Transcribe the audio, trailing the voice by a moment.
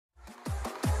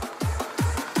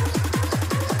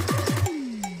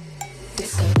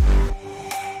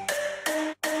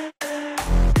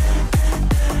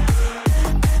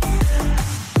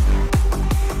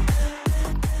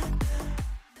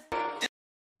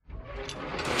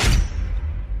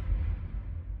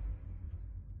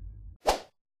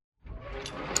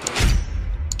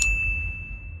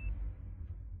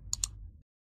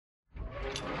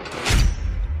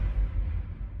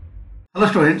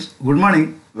Hello students, good morning.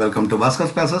 Welcome to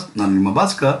Bhaskar's classes. ನಾನು ನಿಮ್ಮ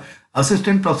Bhaskar,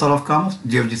 assistant professor of commerce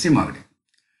JFGC Magadi.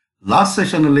 Last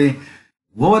session ಅಲ್ಲಿ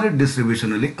over head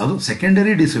distribution ಅಲ್ಲಿ ಅದು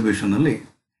secondary distribution ಅಲ್ಲಿ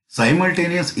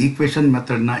simultaneous equation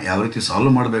method ನ ಯಾವ ರೀತಿ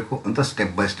ಸಾಲ್ವ್ ಮಾಡಬೇಕು ಅಂತ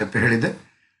ಸ್ಟೆಪ್ ಬೈ ಸ್ಟೆಪ್ ಹೇಳಿದೆ.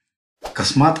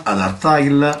 ಅಕಸ್ಮಾತ್ ಅದು ಅರ್ಥ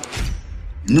ಆಗಿಲ್ಲ,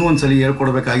 ಇನ್ನೂ ಒಂದ್ಸಲಿ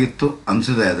ಹೇಳ್ಕೊಡ್ಬೇಕಾಗಿತ್ತು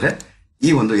ಅನ್ಸಿದೆ ಆದ್ರೆ ಈ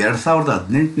ಒಂದು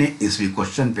 2018ನೇ ಇಸ್ವಿ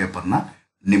ಕ್ವಶನ್ ಪೇಪರ್ನ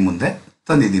ನಿಮ್ಮ ಮುಂದೆ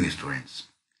ತಂದಿದ್ದೀನಿ ಸ್ಟೂಡೆಂಟ್ಸ್.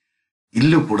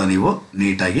 ಇಲ್ಲೂ ಕೂಡ ನೀವು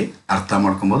ನೀಟಾಗಿ ಅರ್ಥ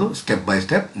ಮಾಡ್ಕೊಬೋದು, ಸ್ಟೆಪ್ ಬೈ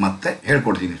ಸ್ಟೆಪ್ ಮತ್ತೆ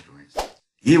ಹೇಳ್ಕೊಡ್ತೀನಿ ಸ್ಟೂಡೆಂಟ್ಸ್.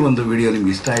 ಈ ಒಂದು ವಿಡಿಯೋ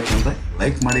ನಿಮ್ಗೆ ಇಷ್ಟ ಆಯ್ತು ಅಂದರೆ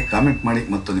ಲೈಕ್ ಮಾಡಿ, ಕಾಮೆಂಟ್ ಮಾಡಿ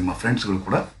ಮತ್ತು ನಿಮ್ಮ ಫ್ರೆಂಡ್ಸ್ಗಳು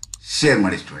ಕೂಡ ಶೇರ್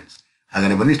ಮಾಡಿ ಸ್ಟೂಡೆಂಟ್ಸ್.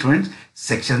 ಹಾಗಾದರೆ ಬನ್ನಿ ಸ್ಟೂಡೆಂಟ್ಸ್,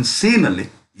 ಸೆಕ್ಷನ್ ಸಿ ನಲ್ಲಿ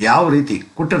ಯಾವ ರೀತಿ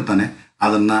ಕೊಟ್ಟಿರ್ತಾನೆ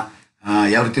ಅದನ್ನು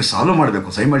ಯಾವ ರೀತಿ ಸಾಲ್ವ್ ಮಾಡಬೇಕು,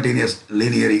 ಸೈಮಲ್ಟೇನಿಯಸ್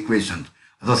ಲೀನಿಯರ್ ಈಕ್ವೇಷನ್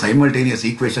ಅಥವಾ ಸೈಮಲ್ಟೇನಿಯಸ್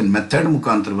ಈಕ್ವೇಷನ್ ಮೆಥಡ್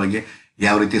ಮುಖಾಂತರವಾಗಿ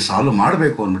ಯಾವ ರೀತಿ ಸಾಲ್ವ್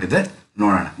ಮಾಡಬೇಕು ಅಂದ್ಬಿಟ್ಟಿದೆ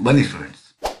ನೋಡೋಣ. ಬನ್ನಿ ಸ್ಟೂಡೆಂಟ್ಸ್.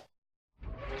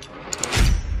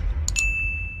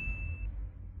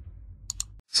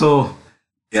 ಸೊ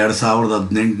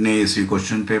 2018ನೇ ಇಸ್ವಿ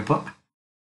ಕ್ವಶನ್ ಪೇಪರ್.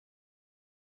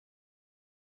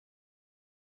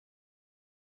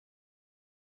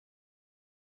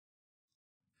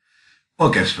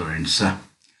 ಓಕೆ ಸ್ಟೂಡೆಂಟ್ಸ್,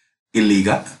 ಇಲ್ಲೀಗ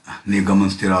ನೀವು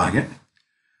ಗಮನಿಸ್ತಿರೋ ಹಾಗೆ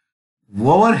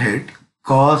over head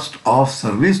cost of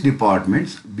service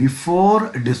departments before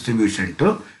distribution to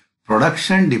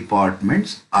production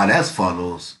departments R as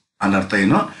follows. ಅದರ್ಥ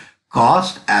ಏನು?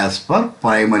 Cost as per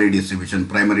primary distribution.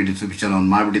 Primary distribution ಅವ್ನು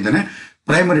ಮಾಡಿಬಿಟ್ಟಿದ್ದಾನೆ,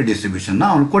 ಪ್ರೈಮರಿ ಡಿಸ್ಟ್ರಿಬ್ಯೂಷನ್ನ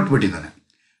ಅವ್ನು ಕೊಟ್ಬಿಟ್ಟಿದ್ದಾನೆ.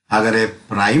 ಹಾಗಾದರೆ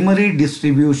primary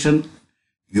distribution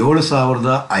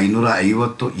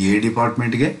 7550 A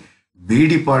ಡಿಪಾರ್ಟ್ಮೆಂಟ್ಗೆ, B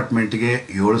ಡಿಪಾರ್ಟ್ಮೆಂಟ್ಗೆ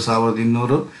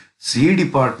 7200, C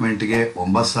ಡಿಪಾರ್ಟ್ಮೆಂಟ್ಗೆ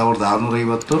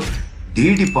 9650, D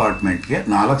ಡಿಪಾರ್ಟ್ಮೆಂಟ್ಗೆ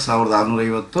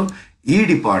 4650, E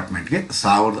ಡಿಪಾರ್ಟ್ಮೆಂಟ್ಗೆ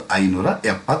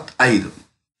 1575.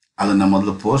 ಅದನ್ನು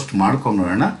ಮೊದಲು post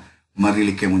ಮಾಡ್ಕೊಂಡ್ಬಿಡೋಣ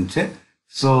ಮರೀಲಿಕ್ಕೆ ಮುಂಚೆ.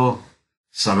 So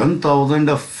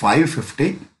 7550,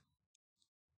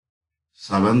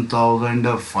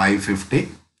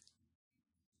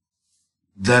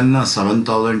 then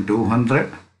 7200,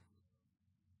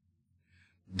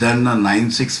 then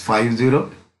 9650,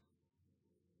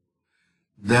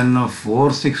 then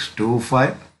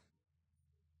 4625,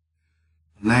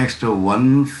 next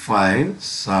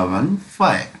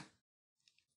 1575.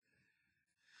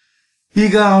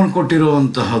 ಈಗ ಅವನು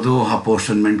ಕೊಟ್ಟಿರುವಂತಹದ್ದು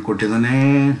apportionment ಕೊಟ್ಟಿದ್ದಾನೆ.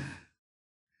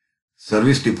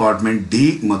 ಸರ್ವಿಸ್ ಡಿಪಾರ್ಟ್ಮೆಂಟ್ ಡಿ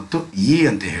ಮತ್ತು ಇ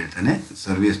ಅಂತ ಹೇಳ್ತಾನೆ.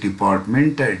 ಸರ್ವಿಸ್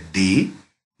ಡಿಪಾರ್ಟ್ಮೆಂಟ್ ಡಿ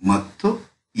ಮತ್ತು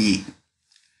ಇ.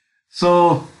 ಸೊ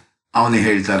ಅವನು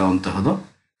ಹೇಳ್ತಾ ಇರುವಂತಹದ್ದು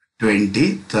 20,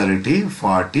 30,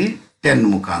 40, 10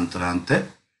 ಮುಖಾಂತರ ಅಂತೆ.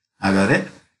 ಹಾಗಾದರೆ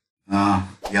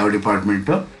ಯಾವ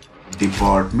ಡಿಪಾರ್ಟ್ಮೆಂಟು?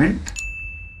 ಡಿಪಾರ್ಟ್ಮೆಂಟ್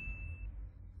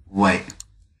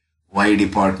ವೈ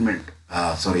ಡಿಪಾರ್ಟ್ಮೆಂಟ್,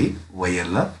 ಸಾರಿ ವೈ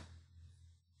ಅಲ್ಲ,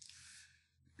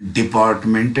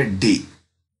 ಡಿಪಾರ್ಟ್ಮೆಂಟ್ ಡಿ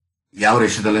ಯಾವ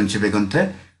ರೇಷದಲ್ಲಿ ಹಂಚಬೇಕಂತೆ?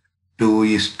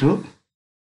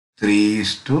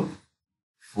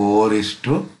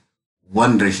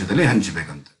 2:3:4:1 ರೇಷದಲ್ಲಿ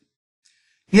ಹಂಚಬೇಕಂತೆ.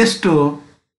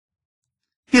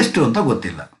 ಎಷ್ಟು ಅಂತ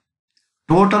ಗೊತ್ತಿಲ್ಲ.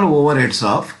 Total over heads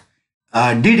of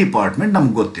D department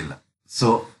ನಮ್ಗೆ ಗೊತ್ತಿಲ್ಲ. ಸೊ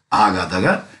ಹಾಗಾದಾಗ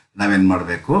ನಾವೇನು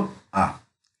ಮಾಡಬೇಕು?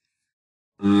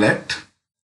 Let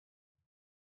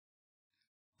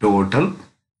total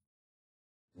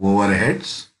over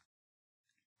heads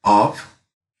of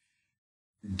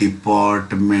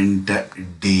department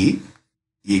D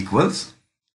equals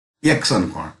X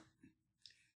ಅನ್ಕೋಣ.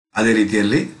 ಅದೇ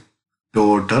ರೀತಿಯಲ್ಲಿ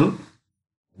total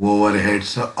over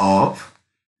heads of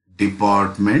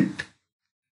department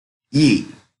E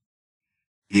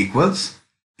equals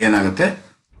ಏನಾಗುತ್ತೆ?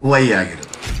 ವೈ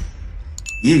ಆಗಿರುತ್ತೆ.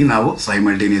 ಈಗ ನಾವು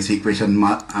ಸೈಮಲ್ಟೇನಿಯಸ್ ಈಕ್ವೇಷನ್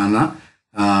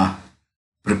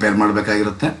ಪ್ರಿಪೇರ್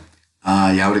ಮಾಡಬೇಕಾಗಿರುತ್ತೆ.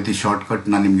 ಯಾವ ರೀತಿ ಶಾರ್ಟ್ಕಟ್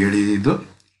ನಾನು ನಿಮ್ಗೆ ಹೇಳಿದ್ದು,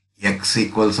 ಎಕ್ಸ್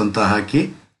ಈಕ್ವಲ್ಸ್ ಅಂತ ಹಾಕಿ,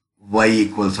 ವೈ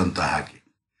ಈಕ್ವಲ್ಸ್ ಅಂತ ಹಾಕಿ.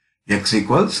 X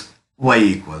equals Y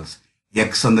equals.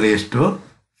 X ಅಂದರೆ ಎಷ್ಟು?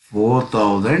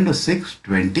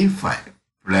 4625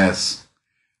 ಪ್ಲಸ್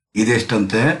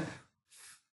ಇದೆಷ್ಟಂತೆ?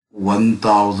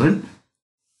 1000,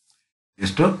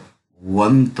 ಎಷ್ಟು?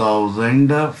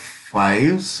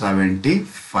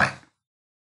 1575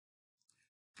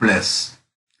 ಪ್ಲಸ್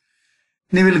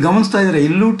ನೀವಿಲ್ಲಿ ಗಮನಿಸ್ತಾ ಇದ್ರೆ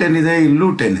ಇಲ್ಲೂ 10 ಇದೆ, ಇಲ್ಲೂ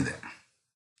 10 ಇದೆ.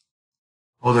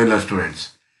 ಹೌದಾ ಇಲ್ಲ ಸ್ಟೂಡೆಂಟ್ಸ್?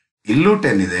 ಇಲ್ಲೂ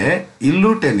 10 ಇದೆ, ಇಲ್ಲೂ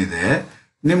 10 ಇದೆ.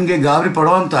 ನಿಮಗೆ ಗಾಬರಿ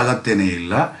ಪಡುವಂತ ಅಗತ್ಯನೇ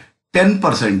ಇಲ್ಲ.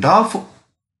 10% ಆಫ್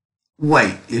ವೈ,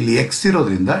 ಇಲ್ಲಿ ಎಕ್ಸ್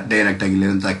ಇರೋದ್ರಿಂದ ಡೈರೆಕ್ಟ್ ಆಗಿ ಇಲ್ಲಿ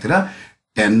ಅಂತ ಹಾಕ್ತೀರಾ,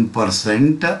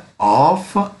 10%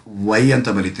 ಆಫ್ ವೈ ಅಂತ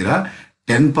ಬರೀತೀರಾ.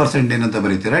 10% ಏನಂತ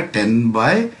ಬರೀತೀರಾ?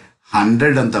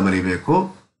 10/100 ಅಂತ ಬರೀಬೇಕು.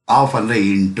 ಆಫ್ ಅಂದರೆ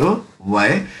ಇಂಟು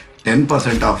ವೈ.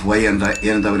 10% ಆಫ್ ವೈ ಅಂದ್ರೆ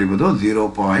ಏನಂತ ಬರೀಬೋದು?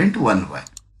 0.1 ವೈ.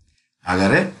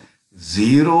 ಹಾಗಾದರೆ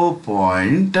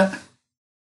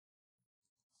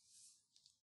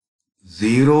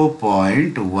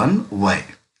 0.1 ವೈ.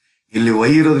 ಇಲ್ಲಿ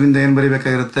ವೈ ಇರೋದ್ರಿಂದ ಏನು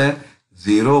ಬರೀಬೇಕಾಗಿರುತ್ತೆ?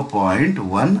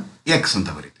 0.1x ಅಂತ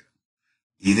ಬರೀತೀವಿ.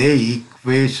 ಇದೇ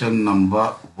ಈಕ್ವೇಶನ್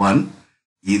ನಂಬರ್ 1,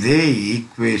 ಇದೇ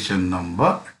ಈಕ್ವೇಶನ್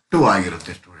ನಂಬರ್ 2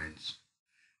 ಆಗಿರುತ್ತೆ ಸ್ಟೂಡೆಂಟ್ಸ್.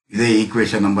 ಇದೇ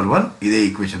ಈಕ್ವೇಶನ್ ನಂಬರ್ 1, ಇದೇ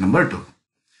ಈಕ್ವೇಶನ್ ನಂಬರ್ 2.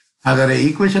 ಹಾಗಾದರೆ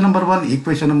ಈಕ್ವೇಶನ್ ನಂಬರ್ 1,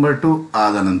 ಈಕ್ವೇಶನ್ ನಂಬರ್ 2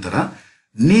 ಆದ ನಂತರ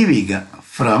ನೀವೀಗ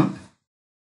from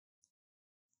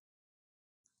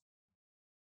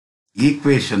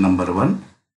equation number 1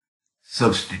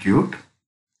 substitute,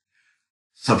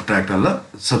 subtract ಅಲ್ಲ,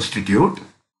 ಸಬ್ಸ್ಟಿಟ್ಯೂಟ್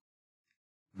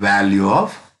ವ್ಯಾಲ್ಯೂ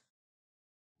ಆಫ್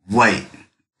y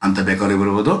ಅಂತ ಬೇಕಾದ್ರೆ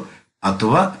ಬರುವುದು,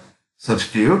 ಅಥವಾ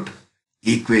ಸಬ್ಸ್ಟಿಟ್ಯೂಟ್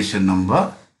ಈಕ್ವೇಶನ್ ನಂಬರ್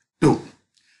 2.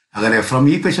 ಹಾಗಾದರೆ ಫ್ರಮ್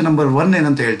ಈಕ್ವೇಶನ್ ನಂಬರ್ 1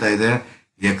 ಏನಂತ ಹೇಳ್ತಾ ಇದೆ,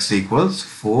 x equals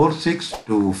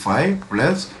 4625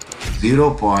 plus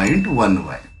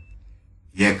 0.1y.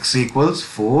 x equals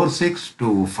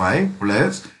 4625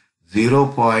 plus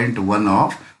 0.1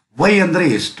 of y ಅಂದರೆ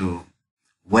ಎಷ್ಟು?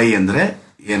 y ಅಂದರೆ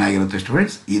ಏನಾಗಿರುತ್ತೆ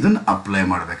ಸ್ಟೂಡೆಂಟ್ಸ್, ಇದನ್ನು ಅಪ್ಲೈ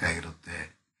ಮಾಡಬೇಕಾಗಿರುತ್ತೆ.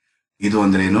 ಇದು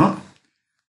ಅಂದ್ರೆ ಏನು,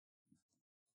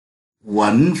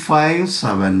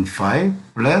 1575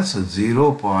 ಪ್ಲಸ್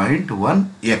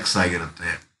 0.1x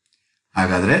ಆಗಿರುತ್ತೆ.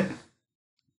 ಹಾಗಾದ್ರೆ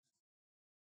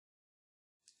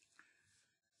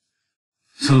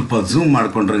ಸ್ವಲ್ಪ ಝೂಮ್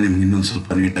ಮಾಡಿಕೊಂಡ್ರೆ ನಿಮ್ಗೆ ಇನ್ನೊಂದು ಸ್ವಲ್ಪ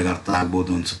ನೀಟಾಗಿ ಅರ್ಥ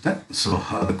ಆಗ್ಬೋದು ಅನ್ಸುತ್ತೆ. ಸೊ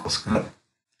ಅದಕ್ಕೋಸ್ಕರ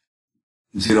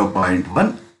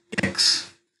 0.1x,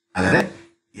 ಆದರೆ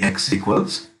x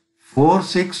ಈಕ್ವಲ್ಸ್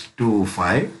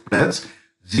 4625 ಪ್ಲಸ್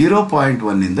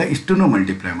 0.1 ಇಂದ ಇಷ್ಟನ್ನು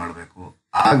ಮಲ್ಟಿಪ್ಲೈ ಮಾಡಬೇಕು.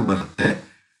 ಆಗ ಬರುತ್ತೆ,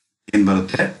 ಏನು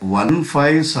ಬರುತ್ತೆ,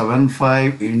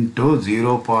 1575 ಇಂಟು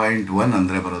 0.1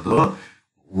 ಅಂದರೆ ಬರೋದು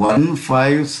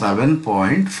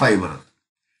 157.5 ಬರುತ್ತೆ.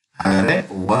 ಹಾಗಾದರೆ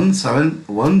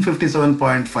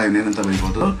 157.5 ಏನಂತ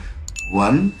ಬರೀಬೋದು,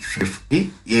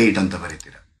 158 ಅಂತ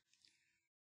ಬರೀತೀರ.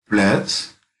 ಪ್ಲಸ್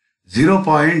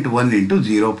 0.1 ಇಂಟು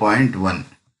 0.1,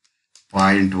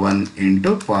 0.1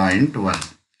 ಇಂಟು 0.1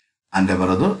 ಅಂದರೆ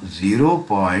ಬರೋದು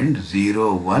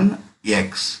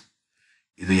 0.01x.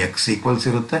 ಇದು x ಈಕ್ವಲ್ಸ್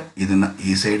ಇರುತ್ತೆ, ಇದನ್ನು ಈ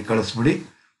ಸೈಡ್ ಕಳಿಸ್ಬಿಡಿ.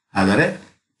 ಹಾಗಾದರೆ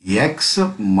x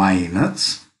ಮೈನಸ್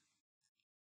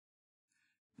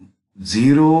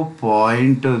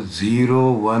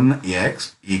 0.01x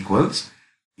ಈಕ್ವಲ್ಸ್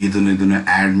ಇದನ್ನು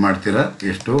ಆ್ಯಡ್ ಮಾಡ್ತೀರಾ,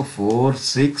 ಎಷ್ಟು,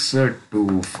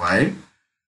 4625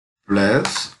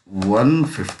 ಪ್ಲಸ್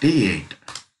 158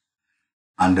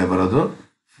 ಅಂದರೆ ಬರೋದು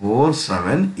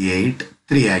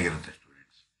 4783 ಆಗಿರುತ್ತೆ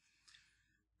ಸ್ಟೂಡೆಂಟ್ಸ್.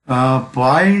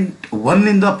 0.1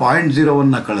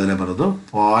 0.01 ಕಳೆದ್ರೆ ಬರೋದು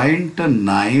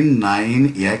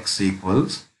 0.99x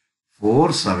ಈಕ್ವಲ್ಸ್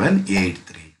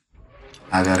 4783.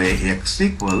 ಹಾಗಾದರೆ x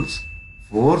ಈಕ್ವಲ್ಸ್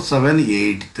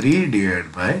 4783 ಡಿವೈಡ್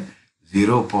ಬೈ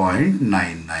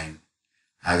 0.99.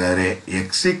 ಹಾಗಾದರೆ x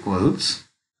ಈಕ್ವಲ್ಸ್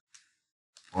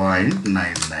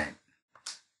 0.99,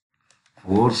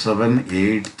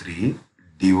 4783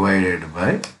 ಡಿವೈಡೆಡ್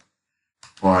ಬೈ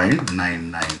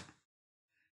 0.99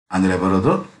 ಅಂದರೆ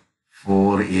ಬರೋದು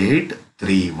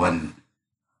 4831.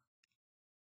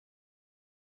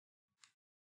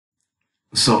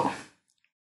 ಸೊ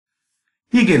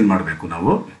ಹೀಗೇನು ಮಾಡಬೇಕು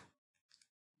ನಾವು,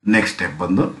 ನೆಕ್ಸ್ಟ್ ಸ್ಟೆಪ್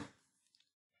ಬಂದು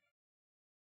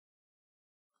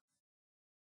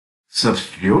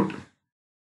ಸಬ್ಸ್ಟಿಟ್ಯೂಟ್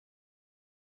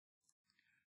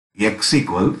x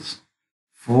ಈಕ್ವಲ್ಸ್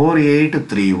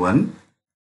 4831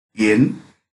 ಇನ್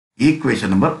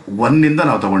ಈಕ್ವೇಶನ್ ನಂಬರ್ 1 ಇಂದ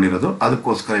ನಾವು ತಗೊಂಡಿರೋದು.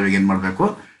 ಅದಕ್ಕೋಸ್ಕರ ಇವಾಗ ಏನು ಮಾಡಬೇಕು,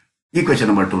 ಈಕ್ವೇಶನ್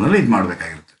ನಂಬರ್ 2 ನಲ್ಲಿ ಇದು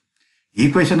ಮಾಡಬೇಕಾಗಿರುತ್ತೆ.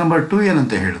 ಈಕ್ವೇಶನ್ ನಂಬರ್ 2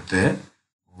 ಏನಂತ ಹೇಳುತ್ತೆ,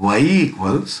 y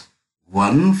equals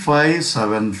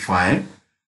 1575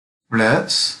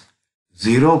 plus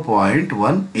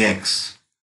 0.1x.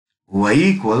 y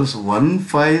equals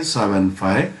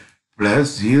 1575 plus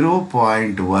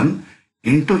 0.1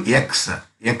 into X.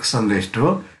 X ಅಂದರೆ ಎಷ್ಟು,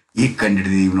 ಈಗ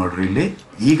ಕಂಡುಹಿಡಿದೀವಿ ನೋಡ್ರಿ, ಇಲ್ಲಿ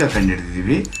ಈಗ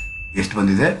ಕಂಡುಹಿಡಿದೀವಿ. ಎಷ್ಟು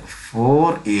ಬಂದಿದೆ,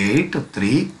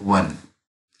 4831.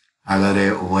 ಹಾಗಾದರೆ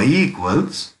y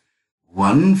ಈಕ್ವಲ್ಸ್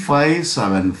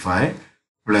 1575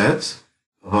 ಪ್ಲಸ್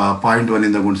 0.1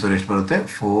 ಇಂದ ಗುಣಿಸಿದ್ರೆ ಎಷ್ಟು ಬರುತ್ತೆ,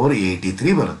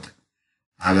 483 ಬರುತ್ತೆ.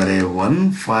 ಹಾಗಾದರೆ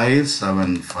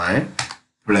 1575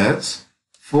 ಪ್ಲಸ್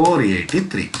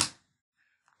 483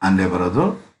 ಅಂದರೆ ಬರೋದು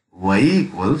y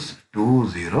ಈಕ್ವಲ್ಸ್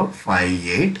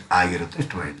 2058 ಆಗಿರುತ್ತೆ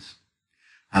ಸ್ಟೂಡೆಂಟ್ಸ್.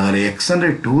 ಹಾಗಾದರೆ ಎಕ್ಸ್ ಅಂದರೆ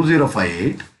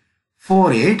 2058,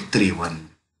 4831.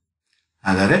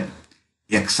 ಹಾಗಾದರೆ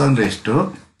ಎಕ್ಸ್ ಅಂದರೆ ಎಷ್ಟು,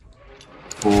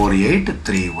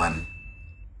 4831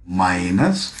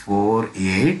 ಮೈನಸ್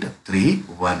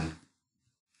 4831.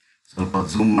 ಸ್ವಲ್ಪ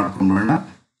ಝೂಮ್ ಮಾಡ್ಕೊಂಡ್ಬಿಡೋಣ.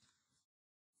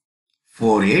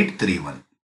 4831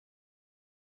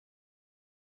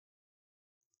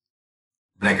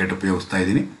 ಬ್ರ್ಯಾಕೆಟ್ ಉಪಯೋಗಿಸ್ತಾ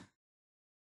ಇದ್ದೀನಿ.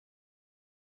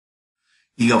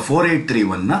 ಈಗ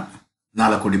 4831ನ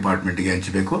 4 ಡಿಪಾರ್ಟ್ಮೆಂಟ್ಗೆ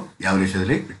ಹಂಚಬೇಕು. ಯಾವ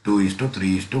ರೇಷದಲ್ಲಿ,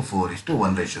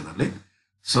 2:3:4:1 ರೇಷದಲ್ಲಿ.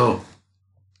 ಸೊ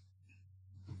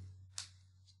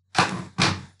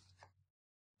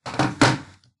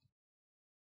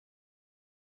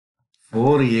 4831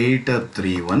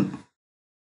 4831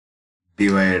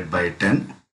 divided by 10,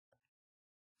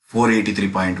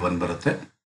 483.1 ಬರುತ್ತೆ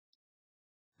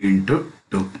into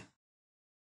 2,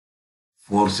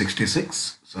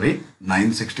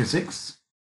 966,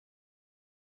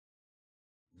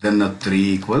 then 3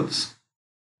 equals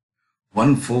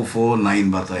 1449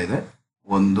 ಬರ್ತಾ ಇದೆ.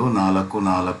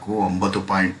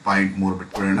 144.9.3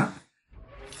 ಬಿಟ್ಬಿಡೋಣ.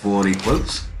 4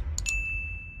 equals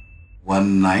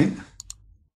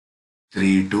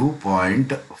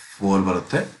 1932.4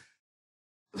 ಬರುತ್ತೆ.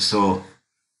 ಸೊ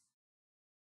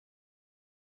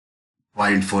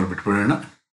 0.4 ಬಿಟ್ಬಿಡೋಣ.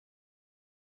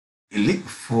 ಇಲ್ಲಿ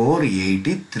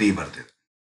 483 ಬರ್ತಿದೆ.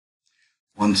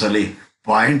 ಒಂದ್ಸಲಿ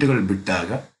ಪಾಯಿಂಟ್ಗಳು ಬಿಟ್ಟಾಗ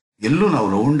ಎಲ್ಲೂ ನಾವು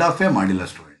ರೌಂಡ್ ಆಫೇ ಮಾಡಿಲ್ಲ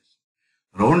ಸ್ಟೂಡೆಂಟ್ಸ್.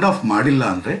 ರೌಂಡ್ ಆಫ್ ಮಾಡಿಲ್ಲ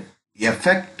ಅಂದರೆ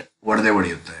ಎಫೆಕ್ಟ್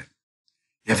ಹೊಡೆಯುತ್ತೆ.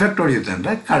 ಎಫೆಕ್ಟ್ ಹೊಡೆಯುತ್ತೆ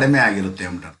ಅಂದರೆ ಕಡಿಮೆ ಆಗಿರುತ್ತೆ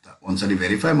ಅಂತ ಅರ್ಥ. ಒಂದ್ಸಲಿ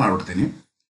ವೆರಿಫೈ ಮಾಡ್ಬಿಡ್ತೀನಿ.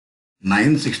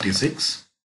 966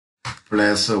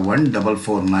 ಪ್ಲಸ್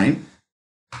 1449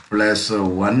 ಪ್ಲಸ್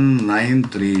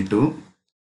 1932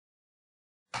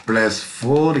 ಪ್ಲಸ್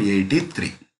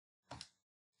 483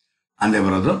 ಅಂದರೆ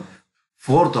ಬರೋದು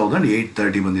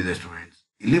 4830 ಬಂದಿದೆ ಸ್ಟೂಡೆಂಟ್ಸ್.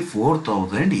 ಇಲ್ಲಿ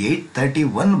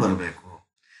 4831 ಬರಬೇಕು.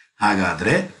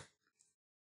 ಹಾಗಾದರೆ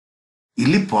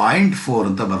ಇಲ್ಲಿ 0.4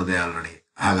 ಅಂತ ಬರದೆ ಆಲ್ರೆಡಿ.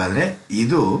 ಹಾಗಾದರೆ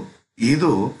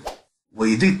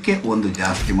ಇದಕ್ಕೆ ಒಂದು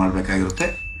ಜಾಸ್ತಿ ಮಾಡಬೇಕಾಗಿರುತ್ತೆ.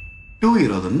 2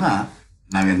 ಇರೋದನ್ನ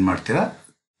ನಾವೇನು ಮಾಡ್ತೀರಾ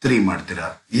 3 ಮಾಡ್ತೀರಾ.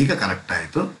 ಈಗ ಕರೆಕ್ಟ್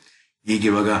ಆಯಿತು. ಈಗ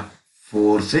ಇವಾಗ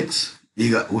 46,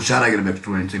 ಈಗ ಹುಷಾರಾಗಿರ್ಬೇಕು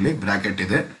ಸ್ಟೂಡೆಂಟ್ಸ್. ಇಲ್ಲಿ ಬ್ರಾಕೆಟ್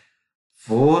ಇದೆ.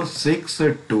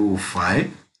 4625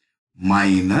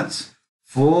 ಮೈನಸ್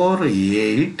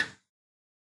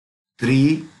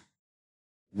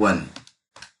 4831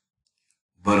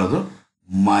 ಬರೋದು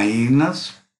ಮೈನಸ್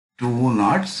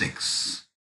 206.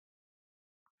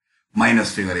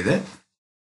 ಮೈನಸ್ ಫಿಗರ್ ಇದೆ,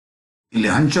 ಇಲ್ಲಿ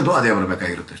ಹಂಚೋದು ಅದೇ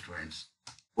ಬರಬೇಕಾಗಿರುತ್ತೆ ಸ್ಟೂಡೆಂಟ್ಸ್.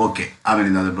 ಓಕೆ,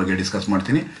 ಆಮೇಲಿಂದ ಅದ್ರ ಬಗ್ಗೆ ಡಿಸ್ಕಸ್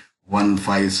ಮಾಡ್ತೀನಿ.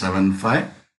 1575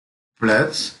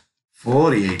 ಪ್ಲಸ್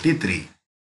 483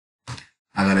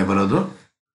 ಹಾಗಾದರೆ ಬರೋದು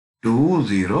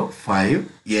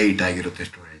 2058 ಆಗಿರುತ್ತೆ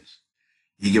ಸ್ಟೂಡೆಂಟ್ಸ್.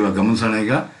 ಈಗ ಇವಾಗ ಗಮನಿಸೋಣ.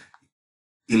 ಈಗ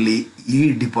ಇಲ್ಲಿ ಈ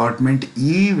ಡಿಪಾರ್ಟ್ಮೆಂಟ್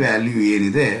ಈ ವ್ಯಾಲ್ಯೂ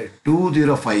ಏನಿದೆ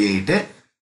 2058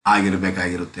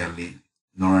 ಆಗಿರಬೇಕಾಗಿರುತ್ತೆ. ಅಲ್ಲಿ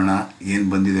ನೋಡೋಣ ಏನು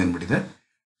ಬಂದಿದೆ ಅಂದ್ಬಿಟ್ಟಿದೆ.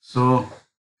 ಸೊ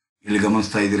ಇಲ್ಲಿ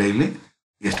ಗಮನಿಸ್ತಾ ಇದ್ದೀರಾ, ಇಲ್ಲಿ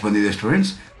ಎಷ್ಟು ಬಂದಿದೆ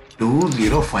ಸ್ಟೂಡೆಂಟ್ಸ್?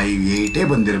 2058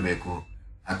 ಬಂದಿರಬೇಕು.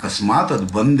 ಅಕಸ್ಮಾತ್ ಅದು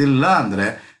ಬಂದಿಲ್ಲ ಅಂದರೆ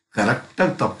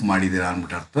ಕರೆಕ್ಟಾಗಿ ತಪ್ಪು ಮಾಡಿದ್ದೀರಾ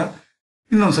ಅಂದ್ಬಿಟ್ಟು ಅರ್ಥ.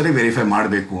 ಇನ್ನೊಂದ್ಸರಿ ವೆರಿಫೈ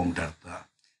ಮಾಡಬೇಕು ಅಂದ್ಬಿಟ್ಟು ಅರ್ಥ.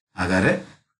 ಹಾಗಾದರೆ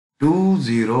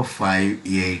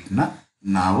 2058ನ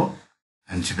ನಾವು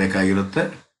ಹಂಚಬೇಕಾಗಿರುತ್ತೆ.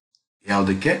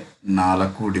 ಯಾವುದಕ್ಕೆ?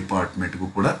 4 ಡಿಪಾರ್ಟ್ಮೆಂಟ್ಗೂ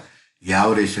ಕೂಡ. ಯಾವ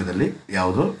ರೇಷಿಯೋದಲ್ಲಿ?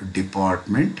 ಯಾವುದು?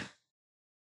 Department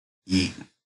E.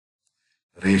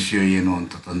 ರೇಷಿಯೋ ಏನು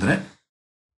ಅಂತಂದರೆ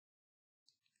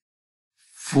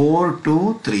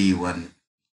 4231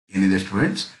 ಏನಿದೆ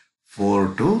ಸ್ಟೂಡೆಂಟ್ಸ್?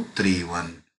 4231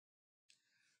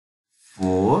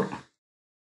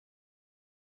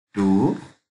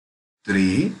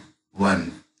 4231.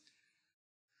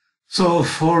 ಸೊ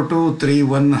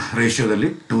 4231 ರೇಷಿಯೋದಲ್ಲಿ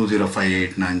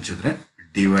 2058ನ ಹಂಚಿದ್ರೆ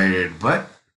ಡಿವೈಡೆಡ್ ಬೈ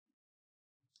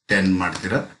 10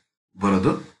 ಮಾಡ್ತೀರಾ,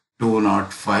 ಬರೋದು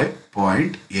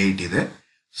 205.8 ಇದೆ.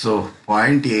 ಸೊ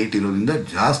 0.8 ಇರೋದ್ರಿಂದ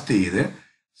ಜಾಸ್ತಿ ಇದೆ.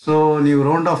 ಸೊ ನೀವು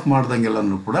ರೌಂಡ್ ಆಫ್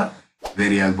ಮಾಡ್ದಂಗೆಲ್ಲನೂ ಕೂಡ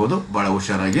ವೇರಿ ಆಗ್ಬೋದು. ಭಾಳ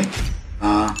ಹುಷಾರಾಗಿ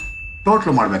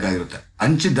ಟೋಟ್ಲ್ ಮಾಡಬೇಕಾಗಿರುತ್ತೆ.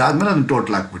 ಹಂಚಿದ್ದಾದ್ಮೇಲೆ ಅದನ್ನು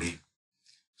ಟೋಟ್ಲ್ ಹಾಕ್ಬಿಡಿ.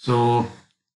 ಸೊ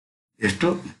ಎಷ್ಟು?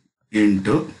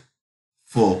 ಇಂಟು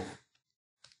 4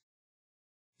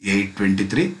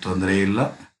 823, ತೊಂದರೆ ಇಲ್ಲ.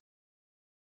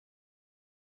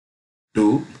 2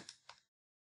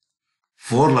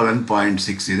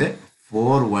 411.6 ಇದೆ,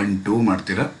 412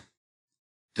 ಮಾಡ್ತೀರಾ.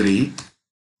 3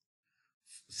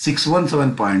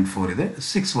 617.4 ಇದೆ,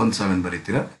 617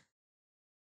 ಬರೀತೀರಾ.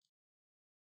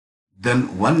 ದೆನ್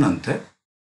 1 ಅಂತೆ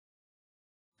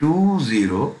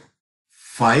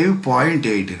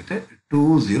 205.8 ಇರುತ್ತೆ,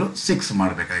 206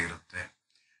 ಮಾಡಬೇಕಾಗಿರುತ್ತೆ.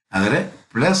 ಆದರೆ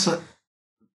ಪ್ಲಸ್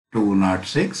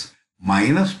 206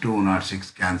 ಮೈನಸ್ 206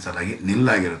 ಕ್ಯಾನ್ಸಲ್ ಆಗಿ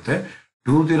ನಿಲ್ಲಾಗಿರುತ್ತೆ.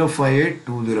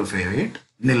 2058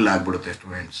 ನಿಲ್ಲಾಗ್ಬಿಡುತ್ತೆ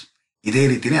ಸ್ಟೂಡೆಂಟ್ಸ್. ಇದೇ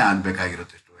ರೀತಿನೇ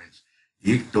ಆಗಬೇಕಾಗಿರುತ್ತೆ ಸ್ಟೂಡೆಂಟ್ಸ್.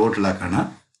 ಈಗ ಟೋಟಲ್ ಹಾಕೋಣ.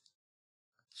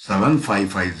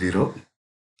 7550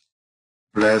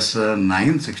 ಪ್ಲಸ್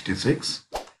 966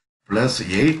 ಪ್ಲಸ್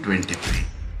 823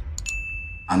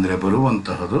 ಅಂದರೆ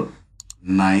ಬರುವಂತಹದ್ದು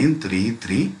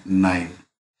 9339.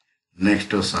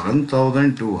 ನೆಕ್ಸ್ಟ್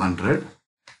 7200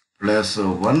 ಪ್ಲಸ್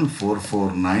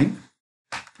 1449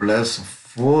 ಪ್ಲಸ್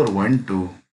 412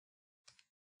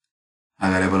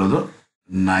 ಹಾಗಾದರೆ ಬರೋದು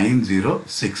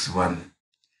 9061.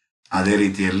 ಅದೇ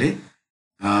ರೀತಿಯಲ್ಲಿ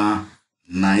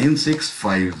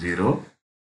 9650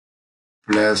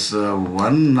 ಪ್ಲಸ್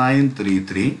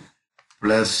 1933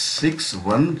 ಪ್ಲಸ್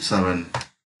 617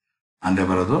 ಅಂದರೆ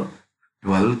ಬರೋದು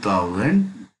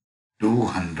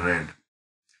 12200.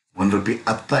 ₹1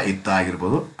 ಅತ್ತ ಇತ್ತ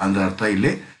ಆಗಿರ್ಬೋದು. ಅಂದರೆ ಅರ್ಥ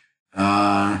ಇಲ್ಲಿ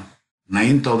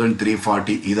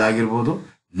 9340 ಇದಾಗಿರ್ಬೋದು,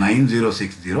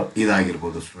 9060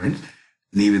 ಇದಾಗಿರ್ಬೋದು. ಸ್ಟೂಡೆಂಟ್ಸ್,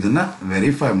 ನೀವು ಇದನ್ನು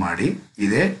ವೆರಿಫೈ ಮಾಡಿ.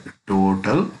 ಇದೇ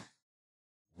ಟೋಟಲ್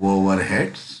ಓವರ್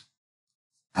ಹೆಡ್ಸ್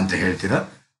ಅಂತ ಹೇಳ್ತೀರಾ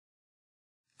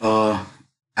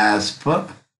as per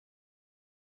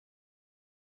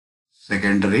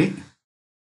secondary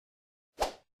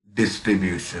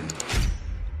distribution.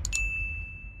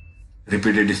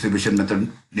 Repeated distribution method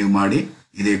ನೀವು ಮಾಡಿ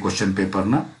ಇದೇ ಕ್ವಶನ್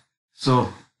ಪೇಪರ್ನ. ಸೊ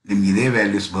ನಿಮ್ಗೆ ಇದೇ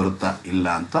ವ್ಯಾಲ್ಯೂಸ್ ಬರುತ್ತಾ ಇಲ್ಲ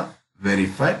ಅಂತ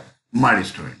ವೆರಿಫೈ ಮಾಡಿ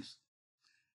ಸ್ಟೂಡೆಂಟ್ಸ್.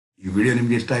 ಈ ವಿಡಿಯೋ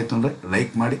ನಿಮ್ಗೆ ಇಷ್ಟ ಆಯಿತು ಅಂದರೆ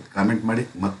ಲೈಕ್ ಮಾಡಿ, ಕಾಮೆಂಟ್ ಮಾಡಿ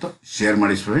ಮತ್ತು ಶೇರ್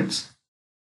ಮಾಡಿ ಸ್ಟೂಡೆಂಟ್ಸ್.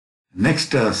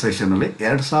 ನೆಕ್ಸ್ಟ್ ಸೆಷನಲ್ಲಿ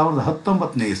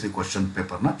 2019ನೇ ಇಸ್ವಿ ಕ್ವಶನ್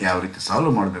ಪೇಪರ್ನ ಯಾವ ರೀತಿ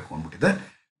ಸಾಲ್ವ್ ಮಾಡಬೇಕು ಅಂದ್ಬಿಟ್ಟಿದೆ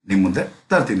ನಿಮ್ಮ ಮುಂದೆ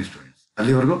ತರ್ತೀನಿ ಸ್ಟೂಡೆಂಟ್ಸ್.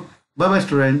 ಅಲ್ಲಿವರೆಗೂ ಬಾಯ್ ಬಾಯ್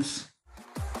ಸ್ಟೂಡೆಂಟ್ಸ್.